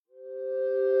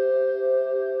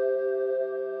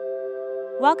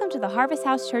Welcome to the Harvest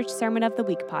House Church Sermon of the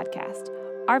Week podcast.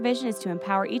 Our vision is to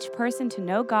empower each person to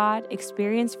know God,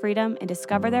 experience freedom, and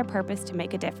discover their purpose to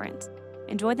make a difference.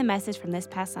 Enjoy the message from this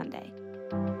past Sunday.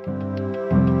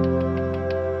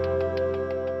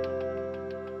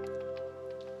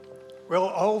 Well,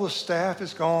 all the staff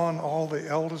is gone, all the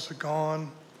elders are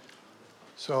gone,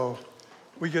 so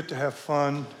we get to have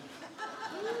fun.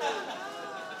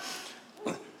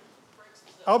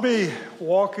 I'll be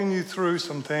walking you through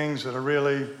some things that are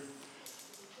really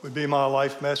would be my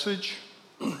life message.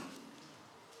 And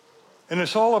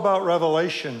it's all about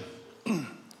revelation.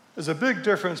 There's a big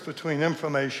difference between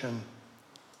information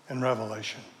and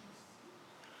revelation.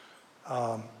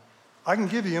 I can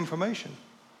give you information,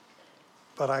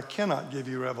 but I cannot give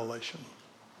you revelation.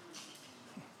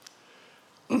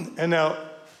 And now,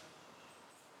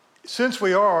 since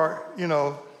we are,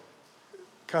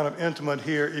 kind of intimate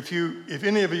here, if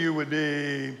any of you would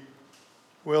be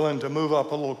willing to move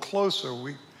up a little closer,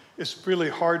 it's really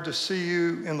hard to see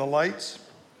you in the lights.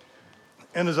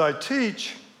 And as I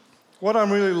teach, what I'm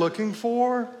really looking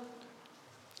for,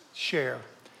 for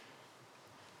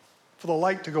the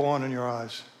light to go on in your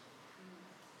eyes.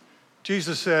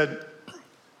 Jesus said,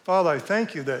 Father, I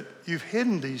thank you that you've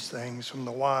hidden these things from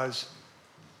the wise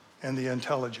and the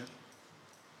intelligent.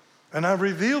 And I've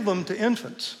revealed them to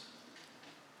infants.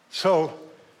 So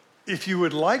if you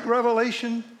would like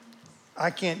revelation, I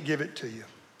can't give it to you.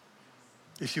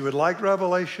 If you would like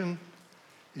revelation,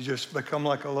 you just become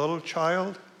like a little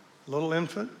child, a little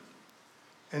infant,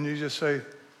 and you just say,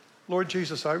 Lord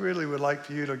Jesus, I really would like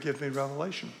for you to give me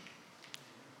revelation.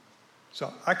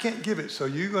 So I can't give it. So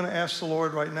you're going to ask the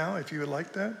Lord right now if you would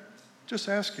like that? Just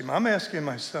ask him. I'm asking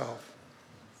myself,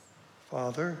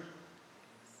 Father,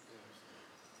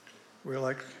 we're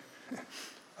like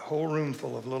a whole room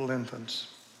full of little infants.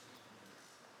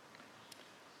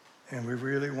 And we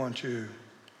really want you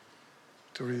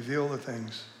to reveal the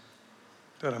things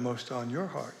that are most on your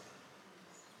heart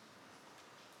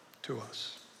to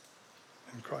us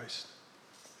in Christ.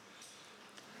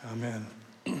 Amen.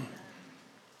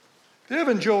 The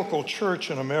evangelical church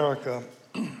in America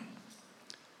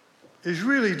is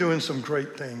really doing some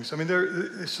great things. I mean,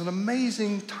 it's an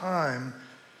amazing time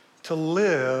to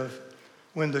live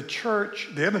when the church,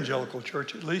 the evangelical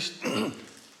church at least,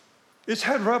 it's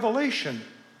had revelation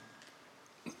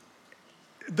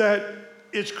that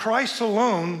it's Christ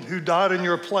alone who died in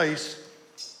your place,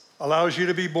 allows you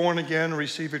to be born again and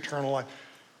receive eternal life.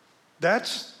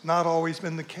 That's not always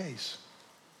been the case.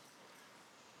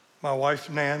 My wife,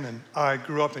 Nan, and I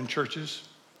grew up in churches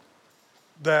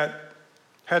that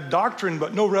had doctrine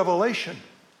but no revelation.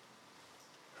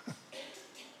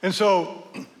 And so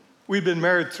we'd been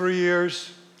married 3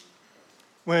 years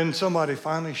when somebody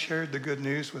finally shared the good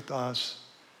news with us,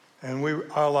 and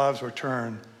our lives were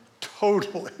turned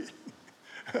totally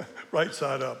right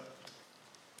side up.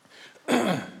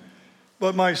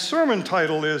 But my sermon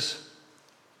title is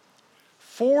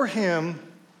For Him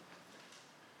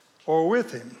or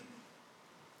With Him.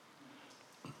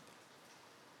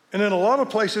 And in a lot of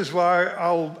places where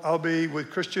I'll be with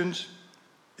Christians,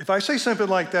 if I say something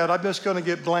like that, I'm just going to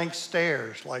get blank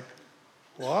stares, like,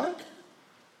 what?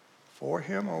 For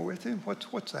him or with him?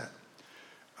 What's that?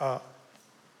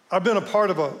 I've been a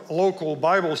part of a local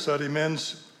Bible study,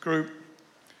 men's group.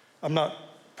 I'm not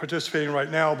participating right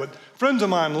now, but friends of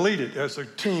mine lead it. There's a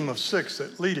team of 6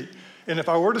 that lead it. And if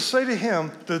I were to say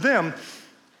to them,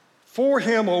 for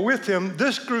him or with him,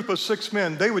 this group of 6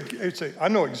 men, they'd say, I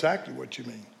know exactly what you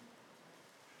mean.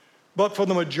 But for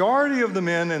the majority of the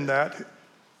men in that,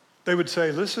 they would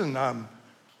say, listen, I'm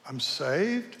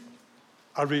saved.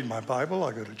 I read my Bible.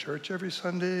 I go to church every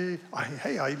Sunday.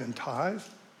 I even tithe.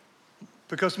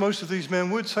 Because most of these men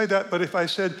would say that, but if I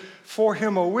said for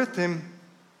him or with him,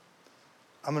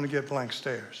 I'm going to get blank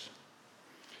stares.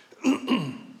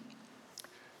 So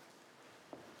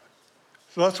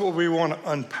that's what we want to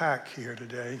unpack here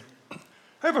today.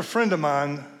 I have a friend of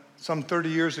mine, some 30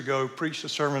 years ago, preached a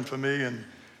sermon for me in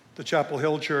the Chapel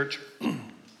Hill Church.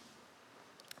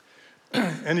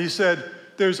 And he said,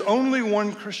 there's only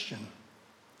one Christian,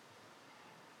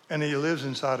 and he lives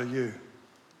inside of you.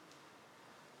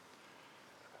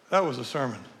 That was a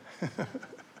sermon.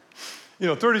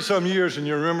 30-some years and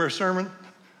you remember a sermon?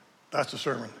 That's a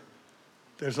sermon.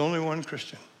 There's only one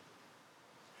Christian,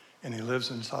 and he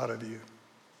lives inside of you.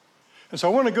 And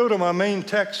so I want to go to my main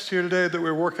text here today that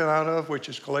we're working out of, which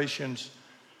is Galatians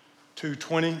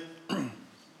 2:20.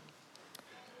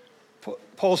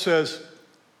 Paul says,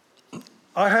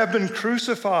 I have been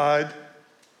crucified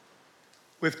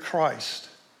with Christ,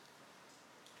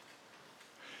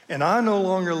 and I no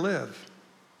longer live,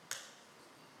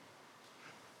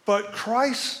 But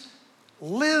Christ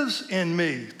lives in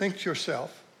me. Think to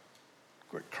yourself,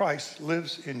 Christ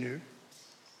lives in you.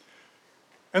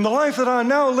 And the life that I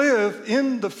now live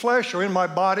in the flesh or in my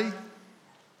body,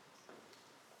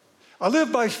 I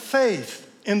live by faith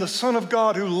in the Son of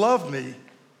God who loved me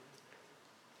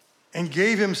and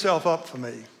gave himself up for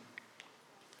me.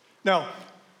 Now,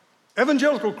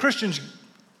 evangelical Christians,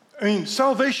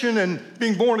 salvation and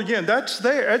being born again, that's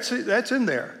there, that's in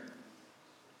there.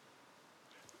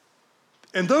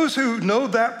 And those who know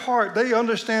that part, they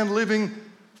understand living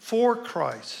for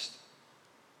Christ.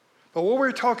 But what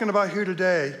we're talking about here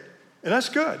today, and that's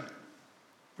good.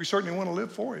 We certainly want to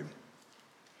live for him.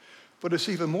 But it's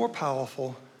even more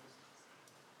powerful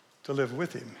to live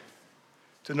with him,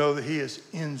 to know that he is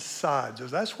inside. So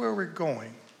that's where we're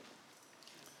going.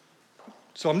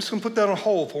 So I'm just going to put that on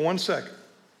hold for 1 second.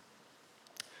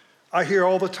 I hear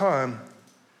all the time,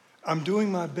 I'm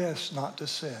doing my best not to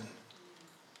sin.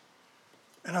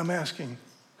 And I'm asking,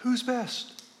 who's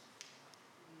best?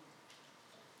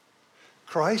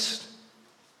 Christ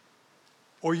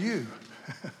or you?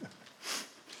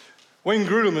 Wayne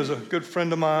Grudem is a good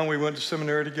friend of mine. We went to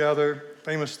seminary together,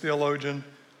 famous theologian.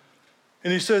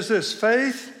 And he says this,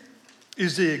 faith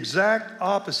is the exact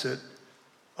opposite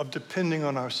of depending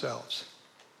on ourselves.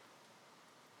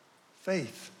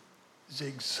 Faith is the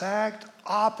exact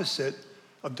opposite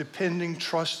of depending,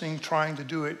 trusting, trying to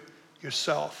do it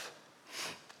yourself.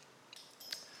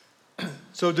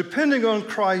 So depending on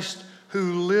Christ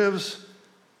who lives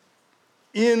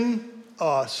in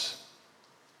us,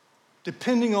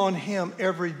 depending on him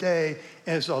every day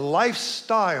as a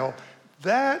lifestyle,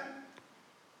 that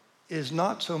is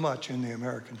not so much in the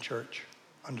American church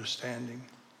understanding.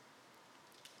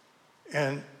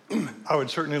 And I would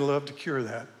certainly love to cure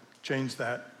that, change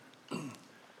that.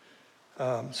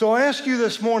 So I ask you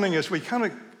this morning as we kind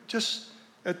of just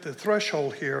at the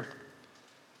threshold here,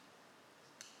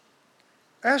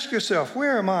 ask yourself,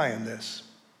 where am I in this?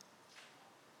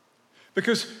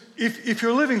 Because if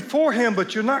you're living for him,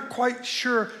 but you're not quite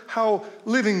sure how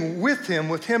living with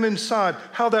him inside,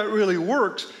 how that really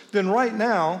works, then right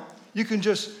now, you can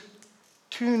just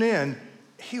tune in.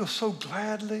 He'll so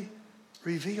gladly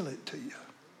reveal it to you,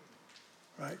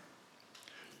 right?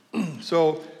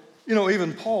 So,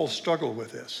 even Paul struggled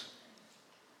with this.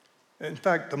 In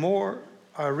fact, the more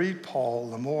I read Paul,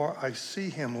 the more I see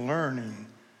him learning,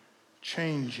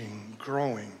 changing,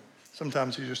 growing.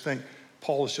 Sometimes you just think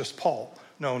Paul is just Paul.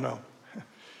 No.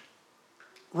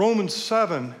 Romans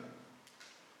 7,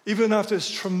 even after this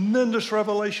tremendous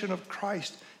revelation of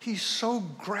Christ, he's so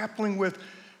grappling with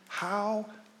how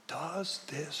does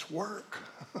this work?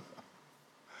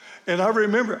 And I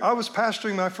remember I was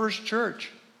pastoring my first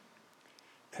church,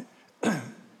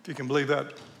 if you can believe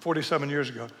that, 47 years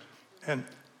ago. And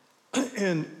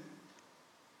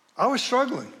I was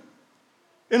struggling.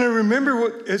 And I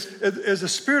remember as the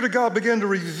Spirit of God began to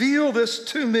reveal this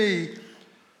to me,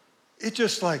 it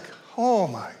just like, oh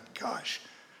my gosh.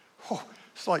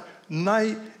 It's like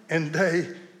night and day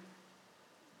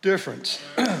difference.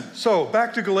 So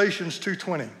back to Galatians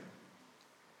 2:20.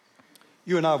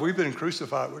 You and I, we've been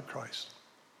crucified with Christ.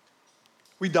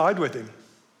 We died with him.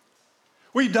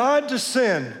 We died to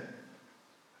sin.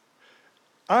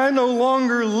 I no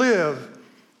longer live.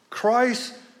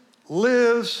 Christ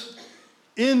lives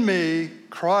in me.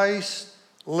 Christ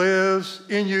lives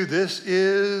in you. This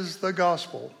is the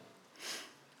gospel.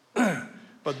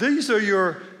 But these are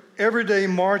your everyday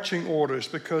marching orders,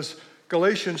 because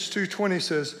Galatians 2:20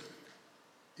 says,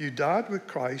 you died with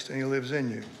Christ and he lives in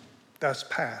you. That's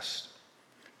past.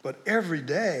 But every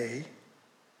day,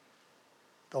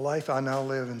 the life I now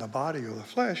live in the body or the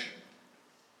flesh,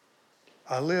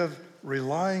 I live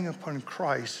relying upon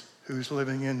Christ who's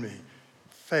living in me.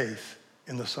 Faith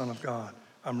in the Son of God.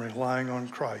 I'm relying on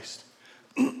Christ.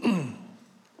 I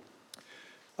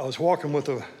was walking with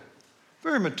a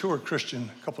very mature Christian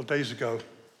a couple of days ago,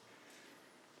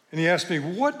 and he asked me,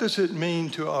 what does it mean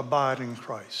to abide in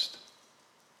Christ?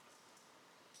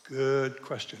 Good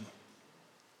question.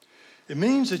 It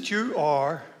means that you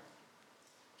are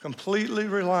completely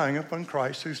relying upon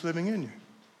Christ who's living in you.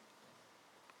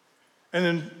 And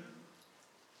in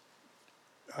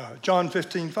John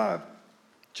 15:5,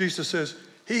 Jesus says,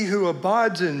 he who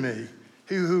abides in me,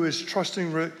 he who is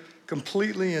trusting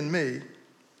completely in me,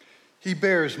 he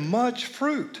bears much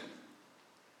fruit.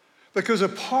 Because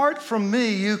apart from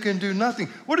me, you can do nothing.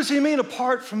 What does he mean,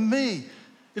 apart from me?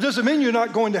 It doesn't mean you're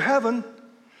not going to heaven.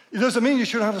 It doesn't mean you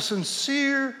should have a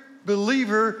sincere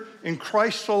believer in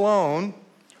Christ alone.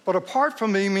 But apart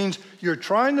from me means you're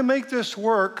trying to make this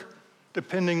work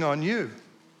depending on you.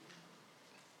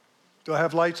 Do I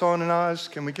have lights on and eyes?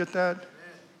 Can we get that?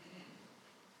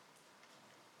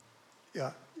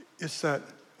 Yeah, it's that,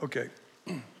 okay.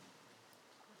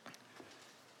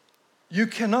 You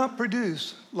cannot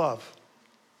produce love.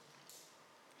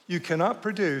 You cannot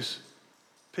produce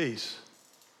peace.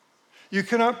 You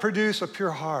cannot produce a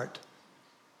pure heart.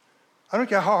 I don't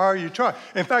care how hard you try.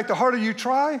 In fact, the harder you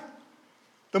try,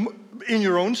 in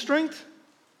your own strength,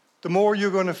 the more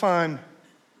you're going to find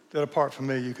that apart from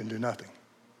me, you can do nothing.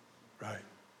 Right?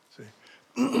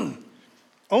 See?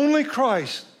 Only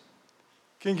Christ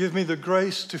can give me the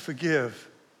grace to forgive,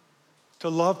 to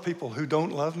love people who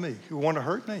don't love me, who want to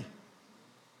hurt me.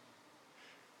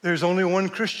 There's only one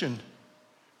Christian,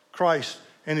 Christ,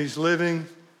 and he's living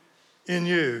in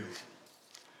you.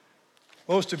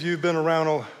 Most of you have been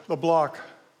around the block,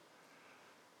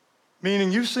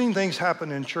 meaning you've seen things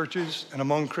happen in churches and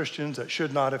among Christians that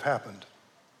should not have happened.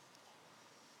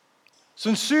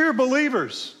 Sincere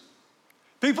believers,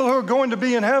 people who are going to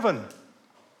be in heaven.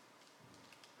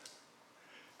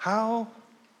 How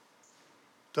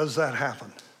does that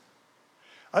happen?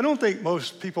 I don't think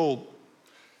most people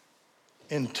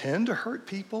intend to hurt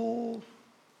people,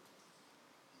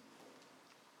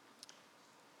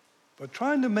 but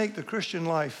trying to make the Christian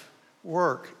life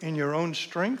work in your own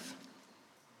strength,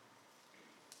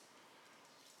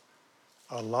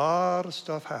 a lot of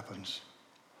stuff happens.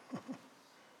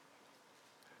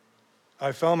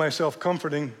 I found myself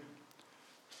comforting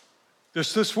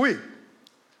just this week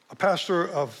a pastor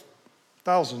of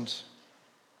thousands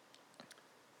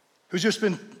who's just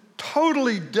been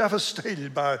totally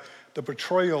devastated by the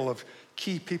betrayal of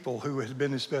key people who had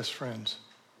been his best friends.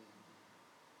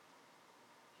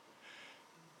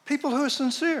 People who are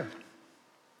sincere.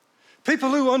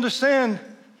 People who understand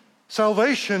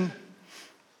salvation,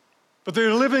 but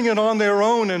they're living it on their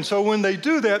own. And so when they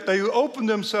do that, they open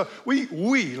themselves.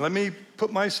 Let me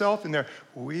put myself in there.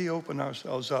 We open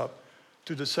ourselves up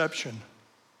to deception.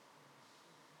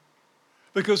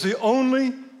 Because the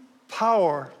only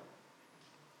power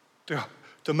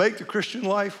to make the Christian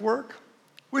life work,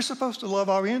 we're supposed to love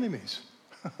our enemies.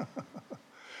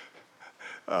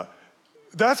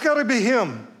 That's got to be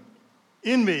him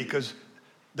in me, because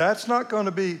that's not going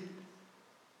to be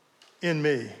in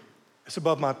me. It's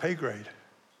above my pay grade.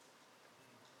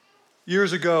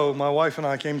 Years ago, my wife and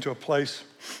I came to a place,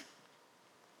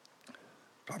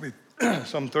 probably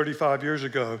some 35 years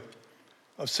ago,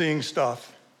 of seeing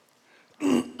stuff.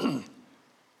 In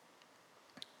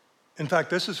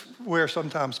fact, this is where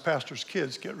sometimes pastors'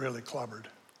 kids get really clobbered,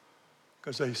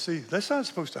 because they see, that's not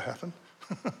supposed to happen.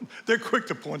 They're quick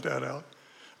to point that out.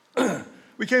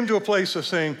 We came to a place of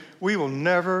saying, we will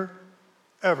never,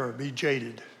 ever be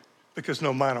jaded, because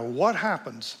no matter what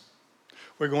happens,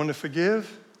 we're going to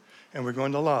forgive, and we're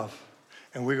going to love,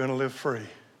 and we're going to live free.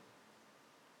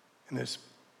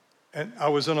 And I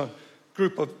was in a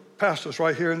group of pastors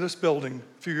right here in this building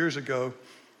a few years ago,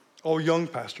 all young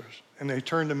pastors, and they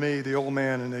turned to me, the old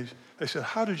man, and they said,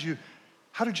 how did you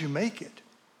make it?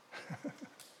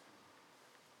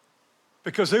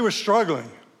 Because they were struggling.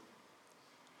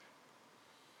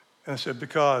 And I said,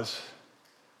 because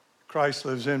Christ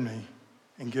lives in me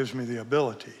and gives me the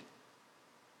ability,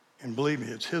 and believe me,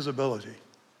 it's his ability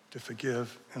to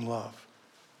forgive and love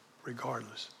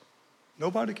regardless.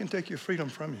 Nobody can take your freedom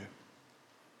from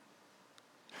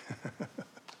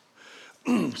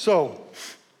you. So,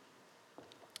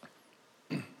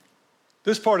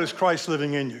 this part is Christ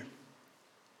living in you.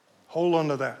 Hold on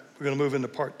to that. We're going to move into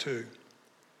part 2.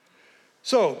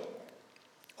 So,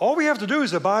 all we have to do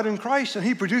is abide in Christ, and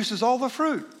he produces all the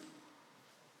fruit.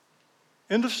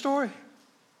 End of story.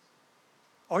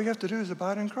 All you have to do is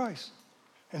abide in Christ,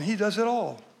 and he does it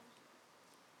all.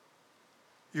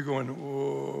 You're going,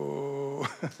 whoa.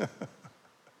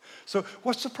 So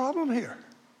what's the problem here?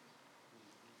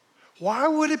 Why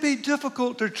would it be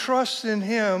difficult to trust in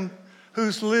him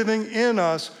who's living in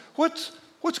us? What's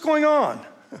going on?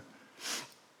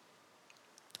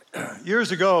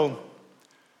 Years ago,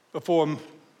 before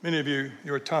many of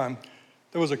your time,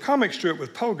 there was a comic strip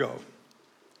with Pogo.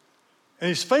 And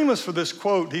he's famous for this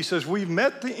quote. He says, we've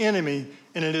met the enemy,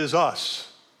 and it is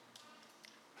us.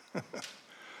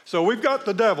 So we've got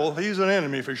the devil. He's an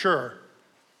enemy for sure.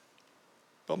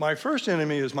 But my first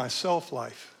enemy is my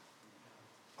self-life.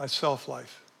 My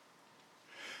self-life.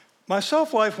 My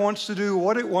self-life wants to do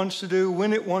what it wants to do,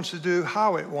 when it wants to do,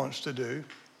 how it wants to do,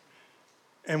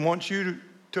 and wants you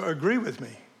to agree with me.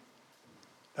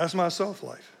 That's my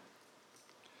self-life.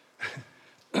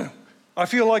 I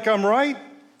feel like I'm right.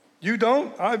 You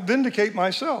don't? I vindicate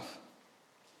myself.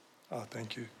 Oh,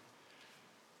 thank you.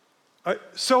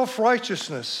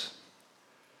 Self-righteousness.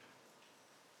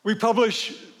 We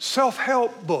publish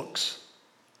self-help books.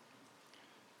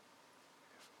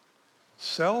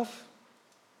 Self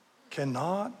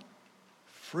cannot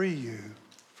free you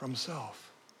from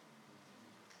self.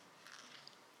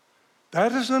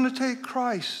 That is going to take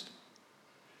Christ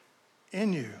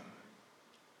in you,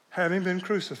 having been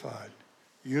crucified.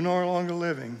 You no longer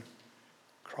living,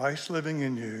 Christ living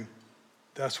in you.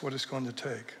 That's what it's going to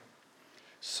take.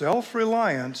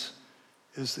 Self-reliance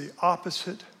is the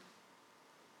opposite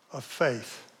of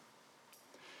faith.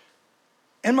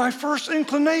 And my first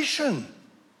inclination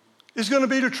is going to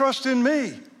be to trust in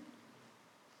me.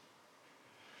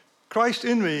 Christ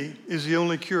in me is the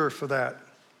only cure for that.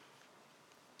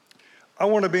 I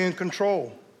want to be in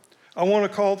control. I want to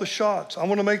call the shots. I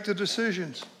want to make the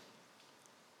decisions.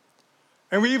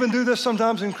 And we even do this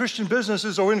sometimes in Christian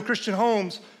businesses or in Christian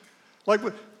homes, like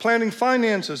with planning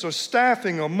finances or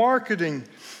staffing or marketing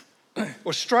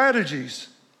or strategies,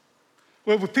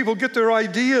 where people get their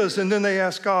ideas and then they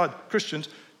ask God, Christians,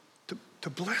 to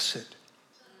bless it.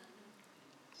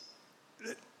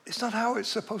 It's not how it's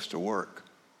supposed to work.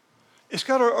 It's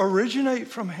got to originate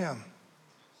from Him.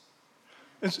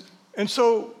 And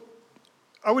so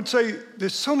I would say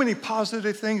there's so many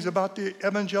positive things about the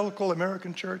evangelical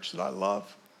American church that I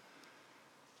love.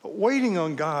 But waiting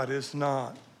on God is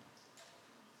not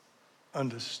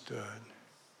understood.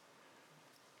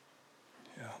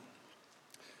 Yeah.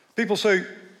 People say,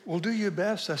 well, do your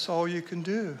best. That's all you can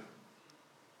do.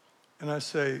 And I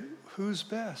say, who's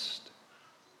best?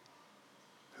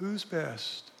 Who's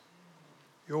best?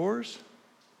 Yours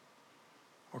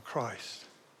or Christ?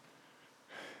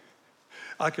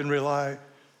 I can rely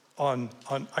on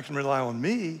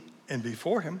me and be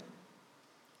for Him,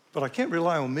 but I can't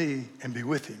rely on me and be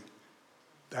with Him.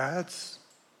 That's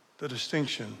the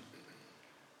distinction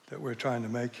that we're trying to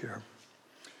make here.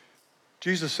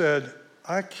 Jesus said,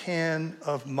 I can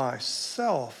of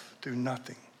myself do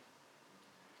nothing.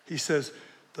 He says,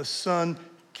 the Son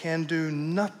can do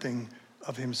nothing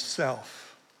of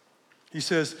Himself. He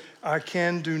says, I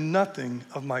can do nothing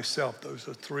of myself. Those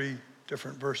are 3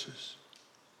 different verses.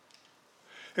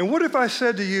 And what if I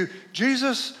said to you,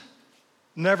 Jesus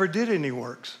never did any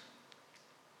works?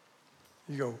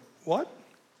 You go, what?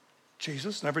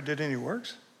 Jesus never did any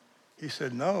works? He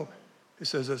said, no. He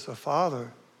says, as the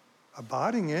Father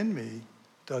abiding in me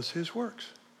does His works.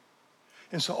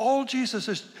 And so all Jesus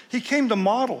is, He came to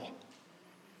model.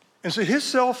 And so His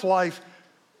self-life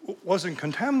wasn't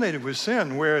contaminated with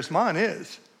sin, whereas mine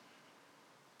is.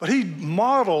 But He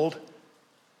modeled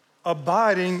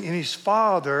abiding in His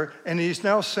Father, and He's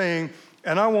now saying,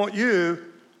 and I want you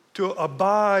to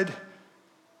abide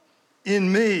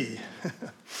in me.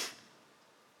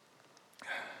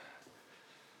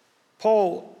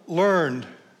 Paul learned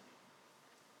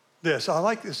this. I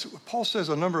like this. Paul says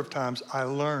a number of times, I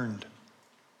learned.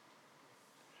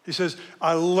 He says,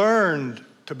 I learned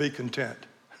to be content,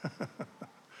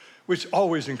 which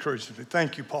always encourages me.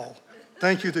 Thank you, Paul.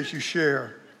 Thank you that you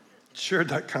shared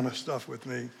that kind of stuff with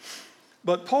me.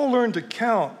 But Paul learned to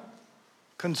count,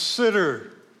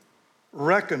 consider,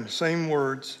 reckon, same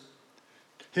words,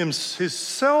 his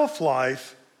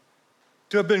self-life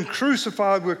to have been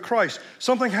crucified with Christ.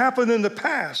 Something happened in the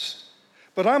past,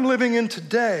 but I'm living in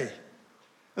today.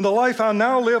 And the life I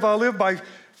now live, I live by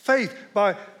faith,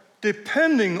 by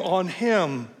depending on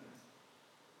Him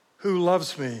who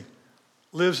loves me,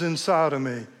 lives inside of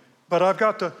me. But I've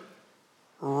got to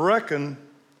reckon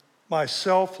my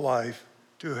self-life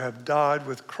to have died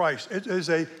with Christ. It is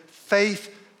a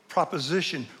faith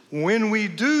proposition. When we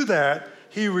do that,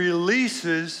 He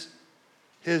releases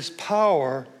His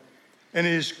power and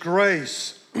His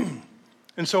grace.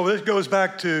 And so this goes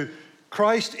back to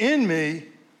Christ in me,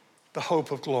 the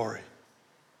hope of glory.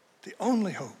 The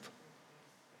only hope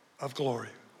of glory.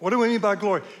 What do we mean by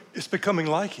glory? It's becoming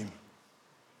like Him.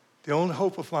 The only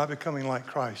hope of my becoming like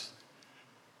Christ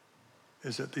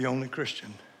is that the only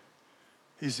Christian,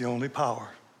 He's the only power.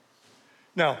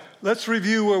 Now, let's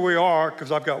review where we are,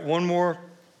 because I've got one more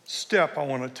step I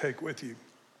want to take with you.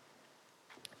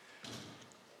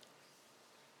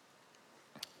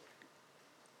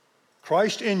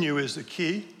 Christ in you is the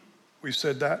key. We've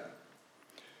said that.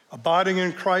 Abiding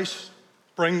in Christ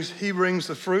brings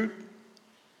the fruit.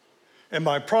 And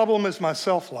my problem is my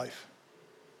self-life.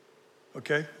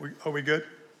 Okay, are we good?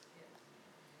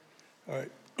 All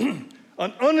right.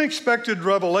 An unexpected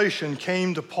revelation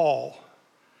came to Paul.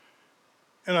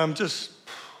 And I'm just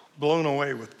blown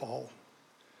away with Paul.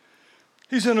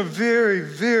 He's in a very,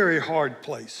 very hard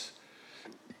place.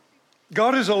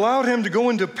 God has allowed him to go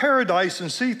into paradise and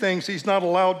see things he's not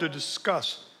allowed to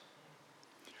discuss.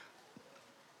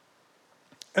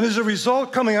 And as a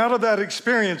result, coming out of that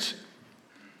experience,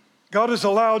 God has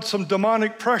allowed some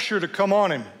demonic pressure to come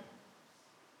on him.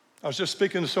 I was just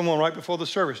speaking to someone right before the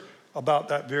service. about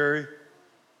that very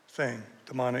thing,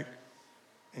 demonic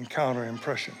encounter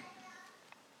impression.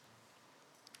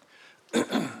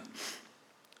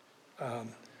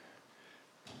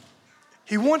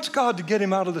 He wants God to get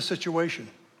him out of the situation.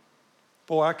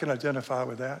 Boy, I can identify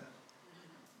with that.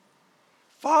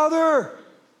 Father,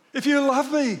 if you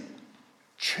love me,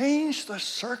 change the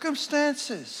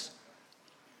circumstances.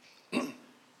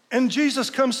 And Jesus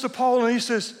comes to Paul and he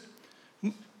says,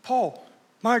 Paul,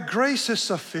 my grace is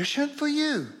sufficient for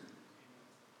you.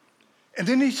 And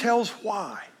then he tells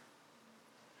why.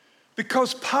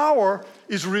 Because power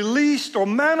is released or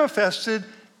manifested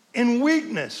in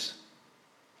weakness.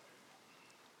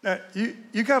 Now,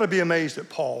 you got to be amazed at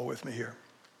Paul with me here.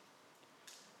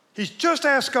 He's just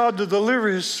asked God to deliver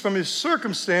us from his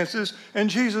circumstances, and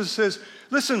Jesus says,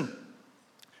 listen,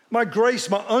 my grace,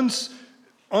 my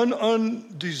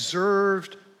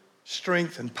undeserved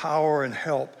strength and power and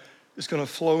help is going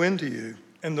to flow into you.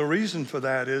 And the reason for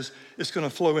that is it's going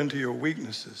to flow into your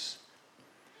weaknesses.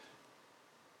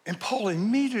 And Paul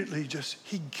immediately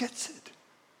he gets it.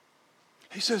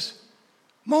 He says,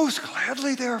 most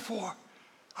gladly, therefore,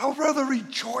 I would rather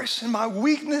rejoice in my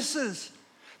weaknesses,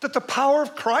 that the power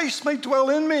of Christ may dwell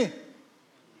in me.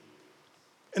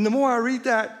 And the more I read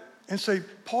that and say,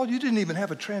 Paul, you didn't even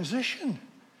have a transition.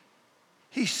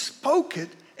 He spoke it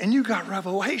and you got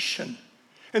revelation.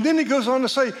 And then he goes on to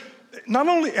say, not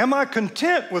only am I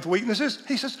content with weaknesses,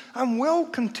 he says, I'm well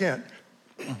content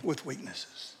with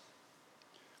weaknesses,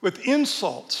 with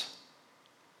insults,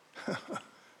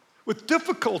 with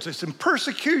difficulties and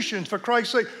persecutions for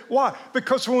Christ's sake. Why?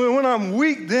 Because when I'm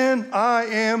weak, then I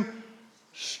am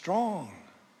strong.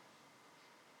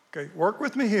 Okay, work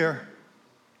with me here.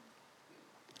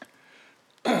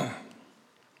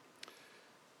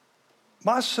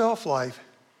 My self-life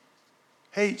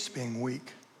hates being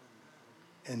weak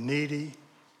and needy,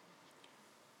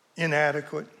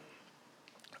 inadequate,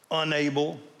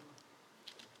 unable.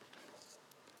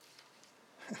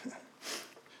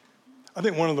 I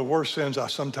think one of the worst sins I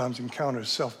sometimes encounter is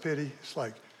self-pity. It's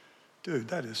like, dude,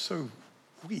 that is so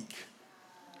weak.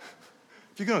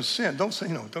 If you're going to sin, don't say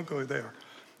no, don't go there.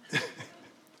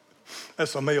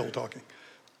 That's a male talking.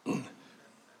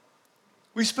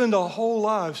 We spend our whole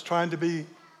lives trying to be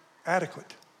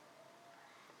adequate.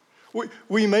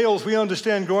 We males, we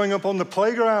understand growing up on the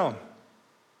playground.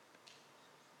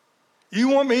 You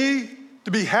want me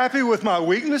to be happy with my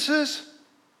weaknesses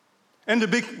and to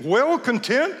be well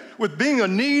content with being a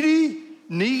needy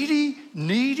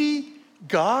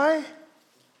guy?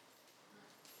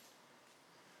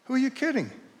 Who are you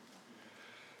kidding?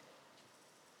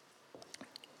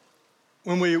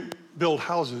 When we build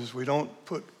houses, we don't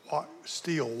put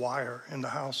steel wire in the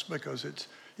house because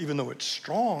even though it's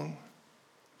strong,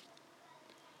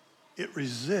 it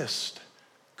resists.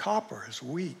 Copper is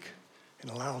weak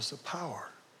and allows the power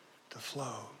to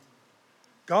flow.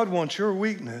 God wants your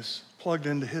weakness plugged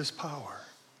into his power.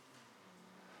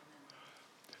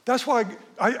 That's why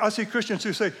I see Christians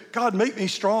who say, God, make me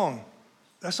strong.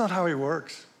 That's not how he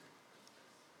works.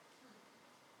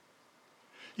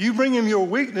 You bring him your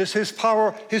weakness, his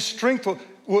power, his strength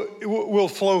will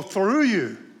flow through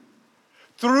you,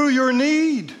 through your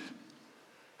need.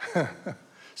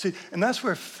 See, and that's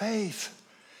where faith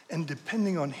and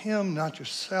depending on him, not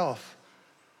yourself,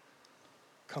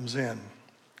 comes in.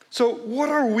 So what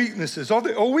are weaknesses? Are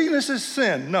weaknesses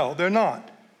sin? No, they're not.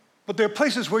 But they're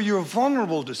places where you're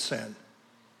vulnerable to sin.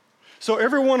 So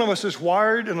every one of us is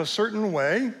wired in a certain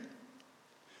way,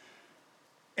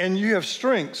 and you have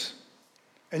strengths.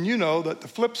 And you know that the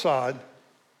flip side,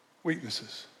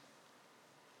 weaknesses.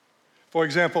 For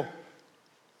example,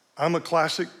 I'm a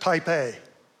classic type A.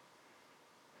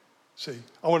 See,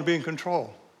 I want to be in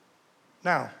control.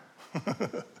 Now,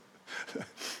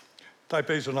 type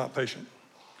A's are not patient.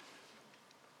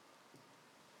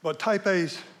 But type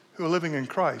A's who are living in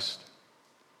Christ,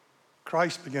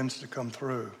 Christ begins to come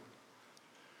through.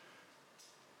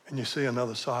 And you see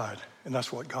another side, and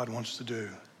that's what God wants to do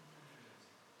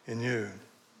in you.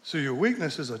 So your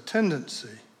weakness is a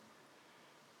tendency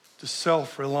to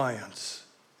self-reliance.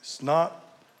 It's not,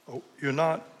 you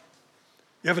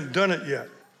haven't done it yet.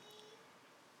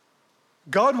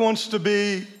 God wants to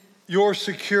be your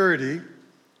security.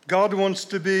 God wants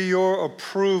to be your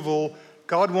approval.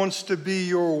 God wants to be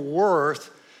your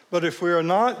worth. But if we are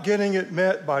not getting it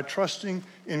met by trusting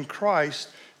in Christ,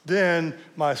 then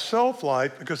my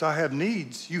self-life, because I have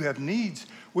needs, you have needs,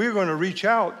 we're going to reach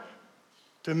out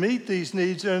to meet these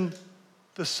needs in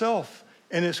the self,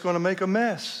 and it's going to make a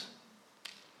mess.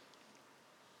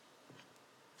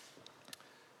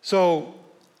 So,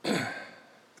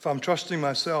 if I'm trusting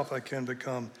myself, I can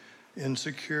become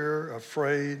insecure,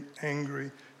 afraid,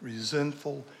 angry,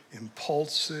 resentful,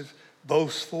 impulsive,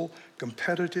 boastful,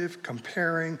 competitive,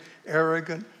 comparing,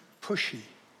 arrogant, pushy.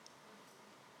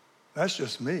 That's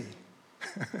just me.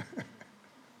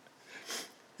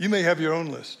 You may have your own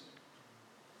list.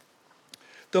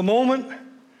 The moment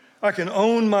I can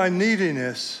own my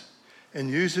neediness and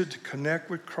use it to connect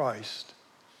with Christ,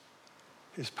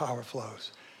 His power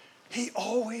flows. He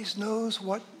always knows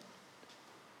what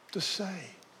to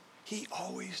say. He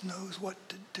always knows what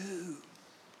to do.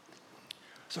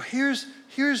 So here's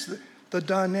the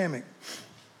dynamic.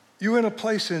 You're in a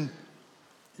place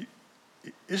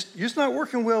it's not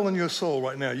working well in your soul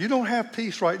right now. You don't have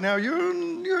peace right now.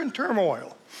 You're in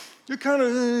turmoil. You're kind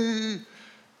of,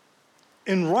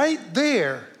 and right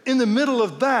there, in the middle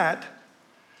of that,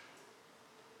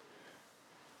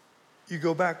 you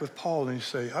go back with Paul and you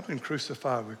say, I've been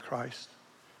crucified with Christ.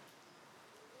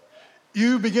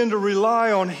 You begin to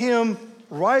rely on Him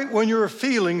right when your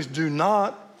feelings do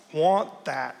not want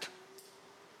that.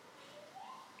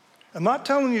 I'm not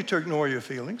telling you to ignore your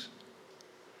feelings.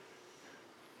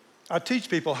 I teach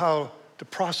people how to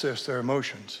process their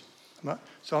emotions.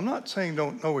 I'm not saying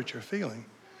don't know what you're feeling.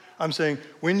 I'm saying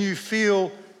when you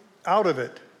feel out of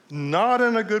it, not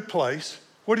in a good place,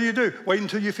 what do? Wait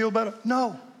until you feel better?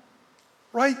 No.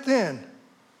 Right then,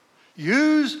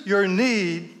 use your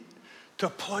need to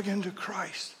plug into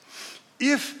Christ.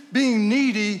 If being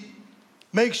needy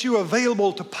makes you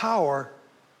available to power,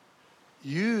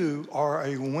 you are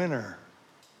a winner.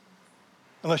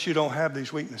 Unless you don't have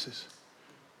these weaknesses.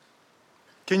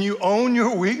 Can you own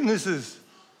your weaknesses?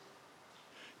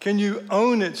 Can you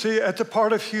own it? See, that's a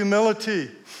part of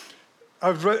humility.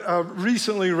 I've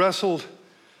recently wrestled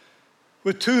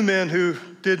with two men who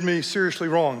did me seriously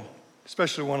wrong,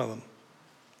 especially one of them.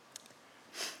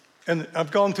 And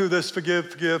I've gone through this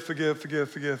forgive.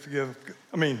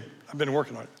 I mean, I've been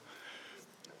working on it.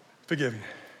 Forgiving.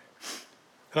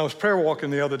 And I was prayer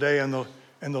walking the other day, and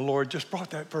the Lord just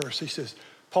brought that verse. He says,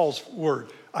 Paul's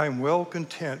word, I am well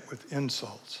content with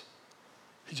insults.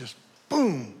 He just,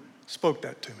 boom, spoke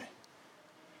that to me.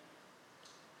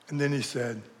 And then he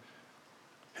said,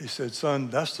 son,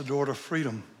 that's the door to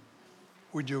freedom.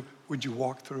 Would you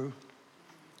walk through?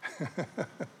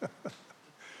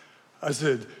 I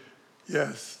said,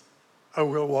 yes, I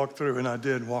will walk through. And I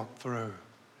did walk through.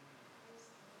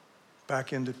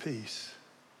 Back into peace.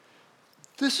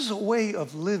 This is a way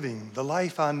of living. The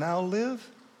life I now live,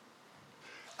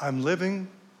 I'm living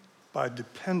by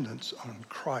dependence on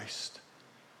Christ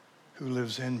who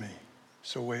lives in me.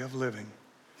 It's a way of living.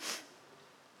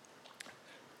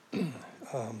 This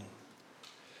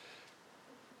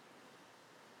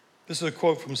is a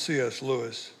quote from C.S.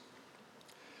 Lewis.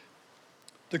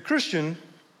 The Christian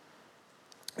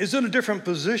is in a different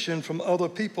position from other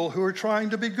people who are trying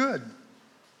to be good.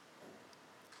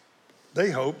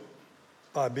 They hope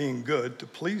by being good to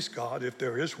please God if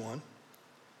there is one.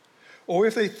 Or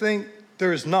if they think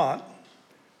there is not,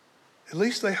 at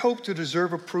least they hope to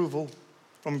deserve approval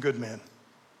from good men.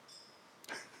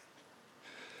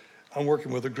 I'm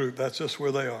working with a group, that's just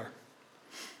where they are.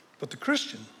 But the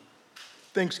Christian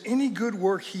thinks any good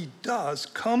work he does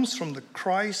comes from the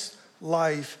Christ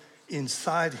life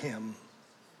inside him.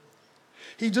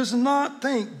 He does not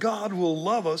think God will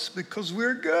love us because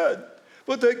we're good,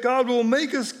 but that God will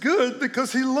make us good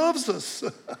because He loves us.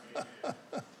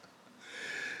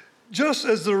 Just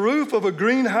as the roof of a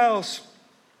greenhouse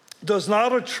does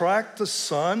not attract the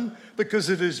sun because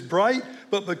it is bright,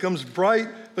 but becomes bright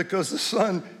because the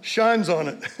sun shines on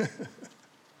it.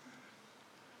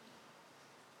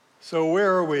 So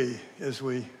where are we as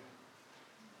we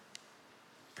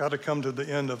got to come to the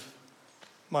end of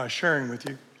my sharing with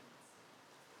you?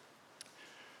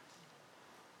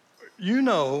 You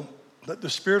know that the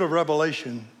spirit of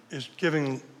revelation is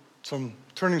turning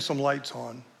some lights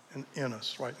on in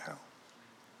us right now.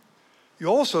 You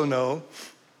also know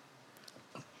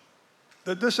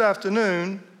that this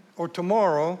afternoon or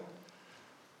tomorrow,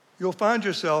 you'll find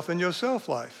yourself in your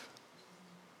self-life.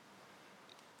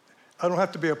 I don't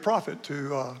have to be a prophet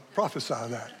to prophesy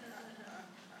that.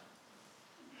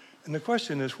 And the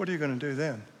question is, what are you going to do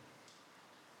then?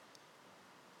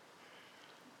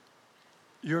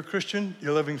 You're a Christian,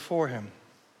 you're living for Him.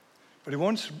 But He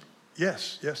wants,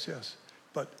 yes.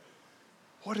 But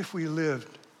what if we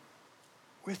lived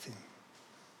with Him?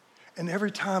 And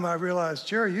every time I realize,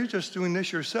 Jerry, you're just doing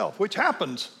this yourself, which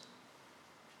happens.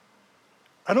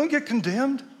 I don't get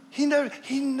condemned. He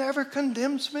never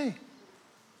condemns me.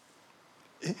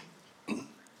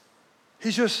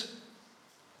 He just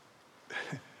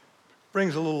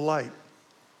brings a little light,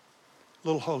 a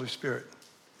little Holy Spirit.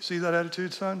 You see that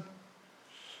attitude, son?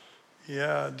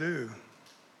 Yeah, I do.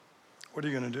 What are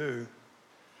you going to do?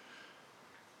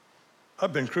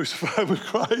 I've been crucified with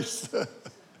Christ,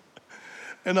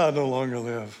 and I no longer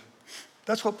live.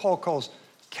 That's what Paul calls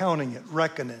counting it,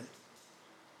 reckoning it.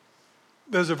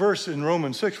 There's a verse in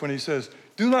Romans 6 when he says,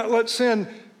 do not let sin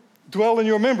dwell in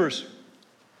your members.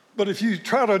 But if you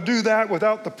try to do that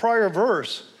without the prior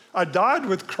verse, I died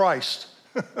with Christ,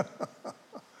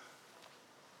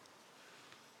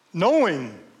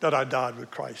 knowing that I died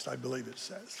with Christ, I believe it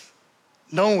says.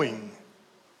 Knowing,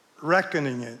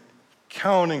 reckoning it,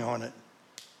 counting on it,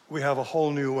 we have a whole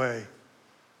new way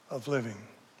of living.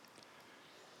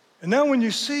 And now when you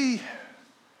see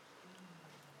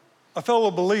a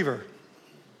fellow believer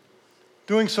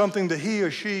doing something that he or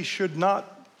she should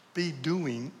not be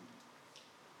doing,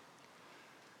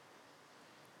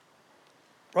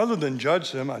 rather than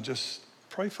judge them, I just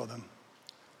pray for them.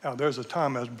 Now, there's a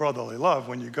time as brotherly love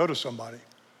when you go to somebody.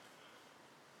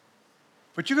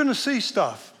 But you're going to see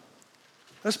stuff.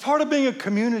 That's part of being a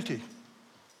community.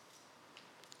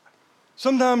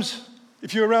 Sometimes,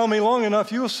 if you're around me long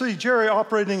enough, you'll see Jerry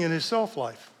operating in his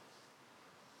self-life.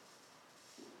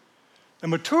 And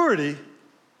maturity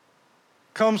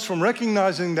comes from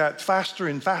recognizing that faster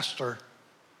and faster,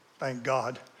 thank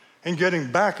God, and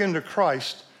getting back into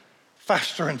Christ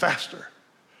faster and faster.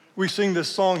 We sing this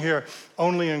song here,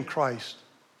 only in Christ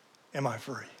am I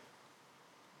free.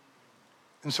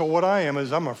 And so what I am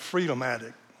is I'm a freedom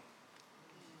addict.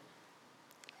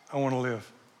 I want to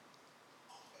live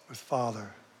with Father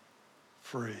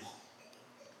free.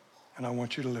 And I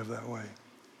want you to live that way.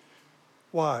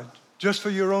 Why? Just for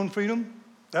your own freedom?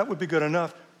 That would be good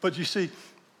enough. But you see,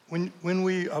 when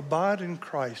we abide in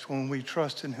Christ, when we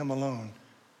trust in Him alone,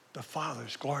 the Father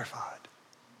is glorified.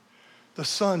 The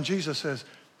Son, Jesus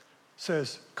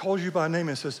says, calls you by name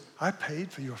and says, I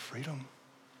paid for your freedom.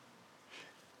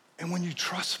 And when you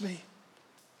trust me,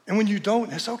 and when you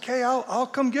don't, it's okay, I'll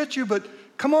come get you, but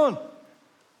come on,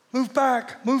 move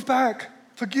back,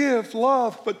 forgive,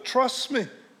 love, but trust me,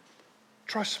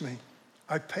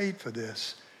 I paid for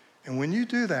this. And when you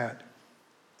do that,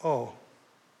 all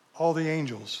the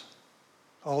angels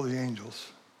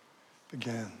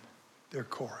begin their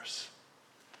chorus.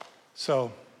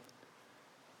 So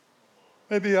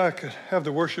maybe I could have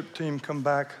the worship team come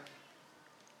back.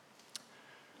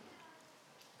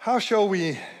 How shall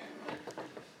we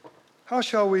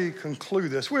conclude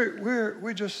this?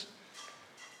 We're just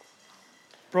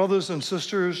brothers and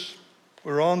sisters.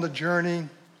 We're on the journey.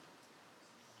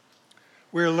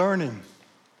 We're learning.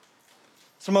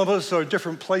 Some of us are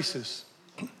different places.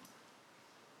 In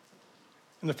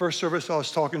the first service, I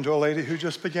was talking to a lady who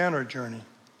just began her journey.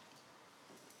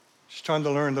 She's trying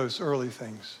to learn those early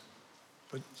things.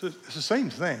 But it's the same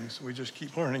things. We just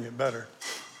keep learning it better.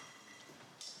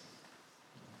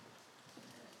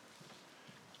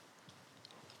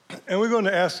 And we're going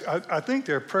to ask, I think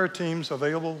there are prayer teams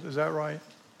available. Is that right?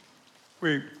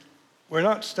 We're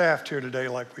not staffed here today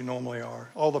like we normally are.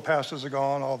 All the pastors are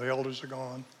gone. All the elders are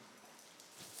gone.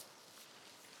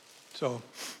 So,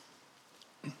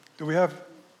 do we have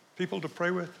people to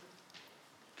pray with?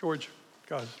 George,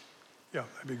 guys, yeah,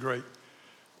 that'd be great.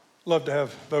 Love to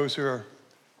have those who are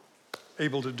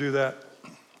able to do that.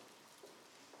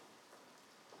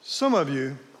 Some of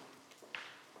you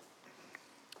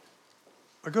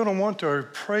are going to want to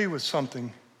pray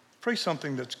something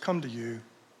that's come to you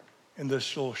in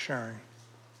this little sharing.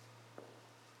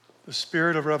 The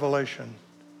Spirit of revelation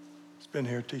has been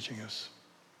here teaching us.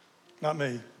 Not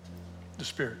me, the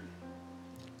Spirit.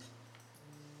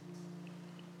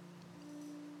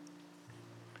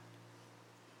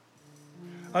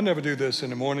 I never do this in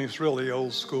the morning. It's really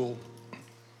old school.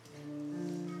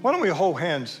 Why don't we hold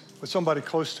hands with somebody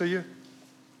close to you?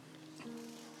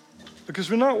 Because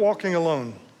we're not walking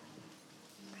alone.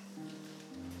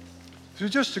 So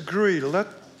just agree to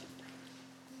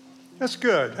that's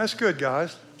good. That's good,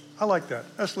 guys. I like that.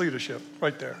 That's leadership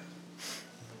right there.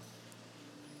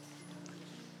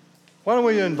 Why don't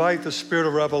we invite the Spirit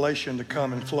of revelation to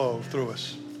come and flow through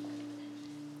us?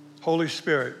 Holy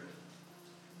Spirit,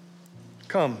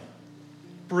 come.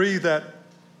 Breathe that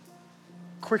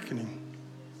quickening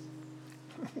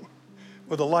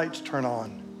where the lights turn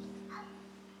on.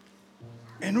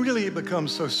 And really it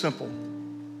becomes so simple.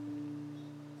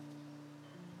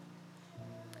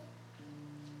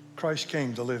 Christ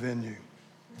came to live in you.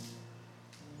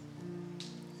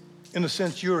 In a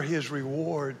sense, you're His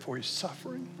reward for His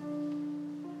suffering.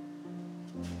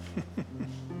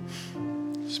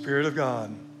 Spirit of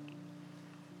God,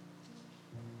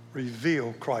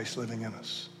 reveal Christ living in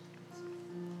us.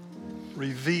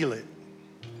 Reveal it.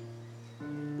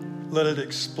 Let it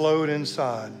explode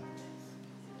inside.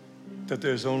 that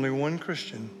there's only one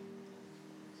Christian,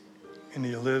 and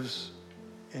he lives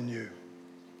in you.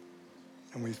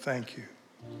 And we thank you.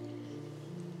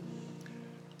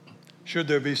 Should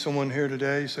there be someone here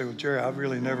today, you say, well, Jerry, I've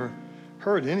really never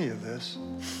heard any of this.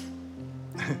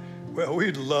 Well,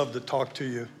 we'd love to talk to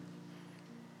you.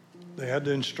 They had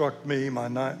to instruct me,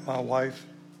 my wife.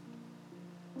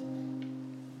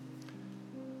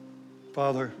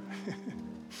 Father,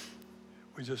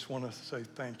 we just want to say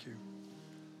thank you.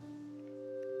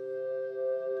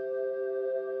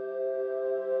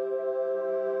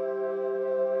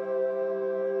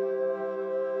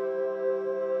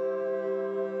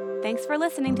 Thanks for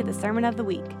listening to the Sermon of the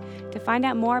Week. To find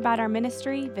out more about our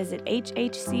ministry, visit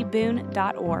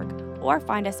hhcboone.org or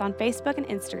find us on Facebook and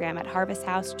Instagram at Harvest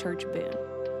House Church Boone.